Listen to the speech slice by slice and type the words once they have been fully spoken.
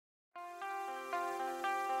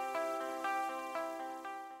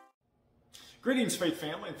Greetings, Faith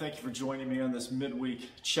family, and thank you for joining me on this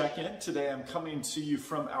midweek check-in. Today I'm coming to you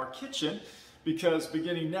from our kitchen because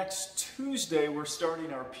beginning next Tuesday, we're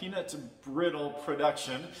starting our peanut brittle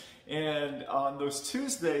production. And on those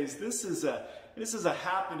Tuesdays, this is a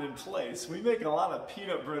happening place. We make a lot of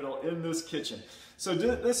peanut brittle in this kitchen. So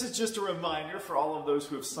this is just a reminder for all of those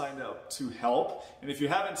who have signed up to help. And if you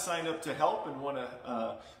haven't signed up to help and want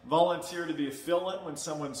to volunteer to be a fill-in when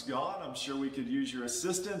someone's gone, I'm sure we could use your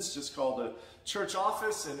assistance. Just call the church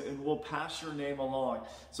office and we'll pass your name along.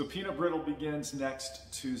 So peanut brittle begins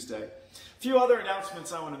next Tuesday. A few other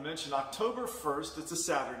announcements I want to mention. October 1st, it's a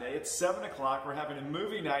Saturday, it's 7 o'clock. We're having a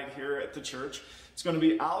movie night here at the church. It's going to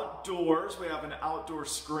be outdoors. We have an outdoor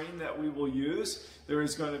screen that we will use. There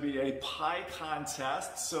is going to be a pie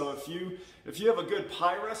contest. So if you have a good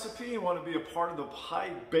pie recipe and want to be a part of the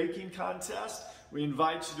pie baking contest, we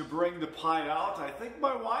invite you to bring the pie out. I think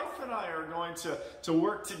my wife and I are going to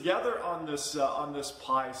work together on this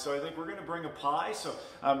pie. So I think we're going to bring a pie. So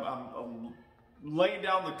I'm laying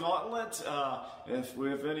down the gauntlet. If we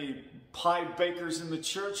have any pie bakers in the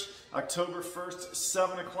church, October 1st,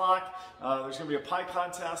 7 o'clock, there's going to be a pie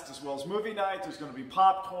contest as well as movie night. There's going to be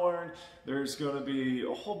popcorn. There's going to be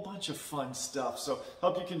a whole bunch of fun stuff. So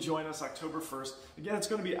hope you can join us October 1st. Again, it's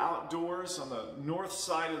going to be outdoors on the north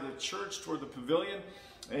side of the church toward the pavilion.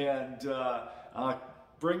 And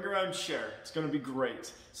bring your own chair. It's going to be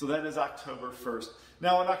great. So that is October 1st.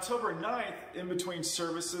 Now on October 9th, in between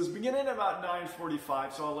services, beginning at about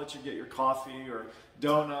 9:45, so I'll let you get your coffee or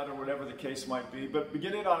donut or whatever the case might be. But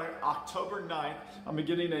beginning on October 9th, I'm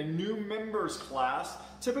beginning a new members class.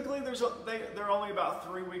 Typically, they're only about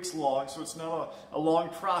 3 weeks long, so it's not a long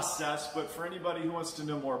process. But for anybody who wants to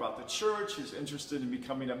know more about the church, who's interested in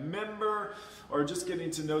becoming a member, or just getting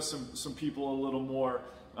to know some people a little more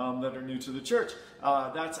that are new to the church,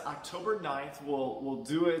 that's October 9th. We'll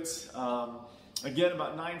do it again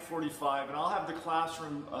about 9:45, and I'll have the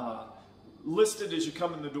classroom listed as you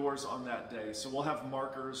come in the doors on that day. So we'll have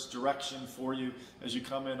markers, direction for you as you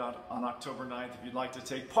come in on October 9th if you'd like to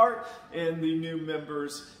take part in the new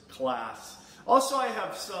members class. Also, I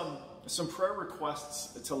have some prayer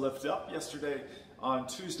requests to lift up. Yesterday on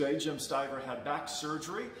Tuesday, Jim Stiver had back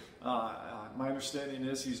surgery. My understanding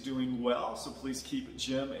is he's doing well, so please keep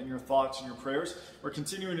Jim in your thoughts and your prayers. We're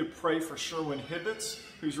continuing to pray for Sherwin Hibbets,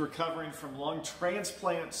 who's recovering from lung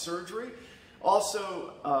transplant surgery.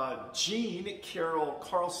 Also, Jean, Carol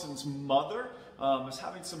Carlson's mother, is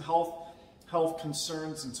having some health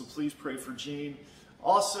concerns, and so please pray for Jean.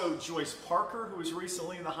 Also, Joyce Parker, who was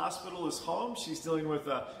recently in the hospital, is home. She's dealing with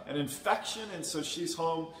an infection, and so she's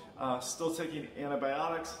home, still taking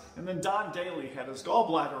antibiotics. And then Don Daly had his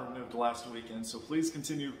gallbladder removed last weekend, so please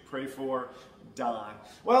continue to pray for Don.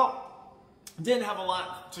 Well, didn't have a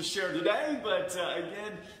lot to share today, but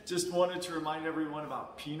again, just wanted to remind everyone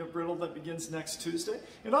about peanut brittle that begins next Tuesday.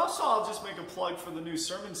 And also, I'll just make a plug for the new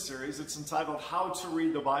sermon series. It's entitled How to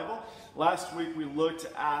Read the Bible. Last week, we looked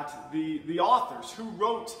at the authors who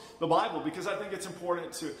wrote the Bible, because I think it's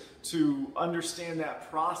important to understand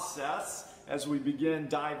that process as we begin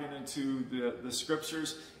diving into the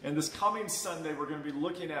scriptures. And this coming Sunday, we're going to be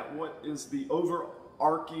looking at what is the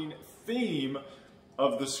overarching theme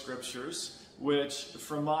of the scriptures, which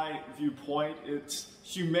from my viewpoint, it's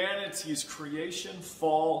humanity's creation,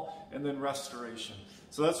 fall, and then restoration.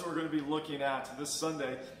 So that's what we're going to be looking at this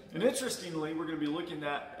Sunday. And interestingly, we're going to be looking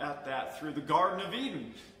at that through the Garden of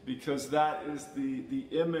Eden, because that is the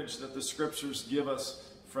image that the scriptures give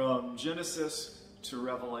us from Genesis to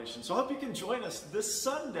Revelation. So I hope you can join us this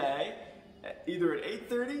Sunday, either at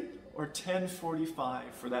 8:30 or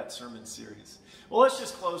 10:45 for that sermon series. Well, let's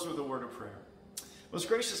just close with a word of prayer. Most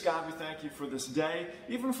gracious God, we thank you for this day,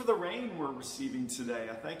 even for the rain we're receiving today.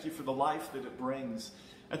 I thank you for the life that it brings.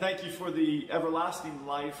 I thank you for the everlasting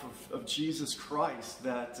life of Jesus Christ,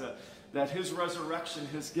 that his resurrection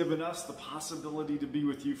has given us the possibility to be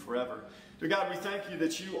with you forever. Dear God, we thank you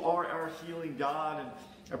that you are our healing God, and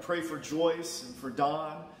I pray for Joyce and for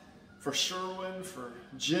Don, for Sherwin, for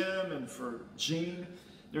Jim, and for Jean.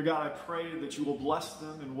 Dear God, I pray that you will bless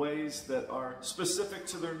them in ways that are specific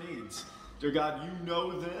to their needs. Dear God, you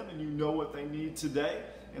know them and you know what they need today.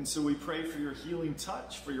 And so we pray for your healing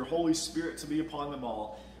touch, for your Holy Spirit to be upon them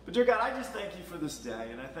all. But dear God, I just thank you for this day,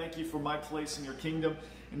 and I thank you for my place in your kingdom.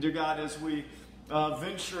 And dear God, as we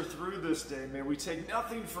venture through this day, may we take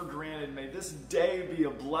nothing for granted. May this day be a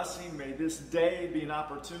blessing. May this day be an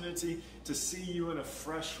opportunity to see you in a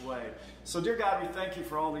fresh way. So dear God, we thank you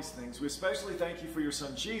for all these things. We especially thank you for your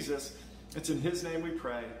son, Jesus. It's in his name we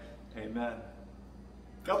pray. Amen.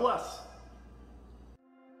 God bless.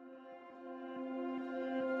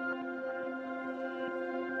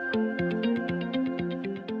 Thank you.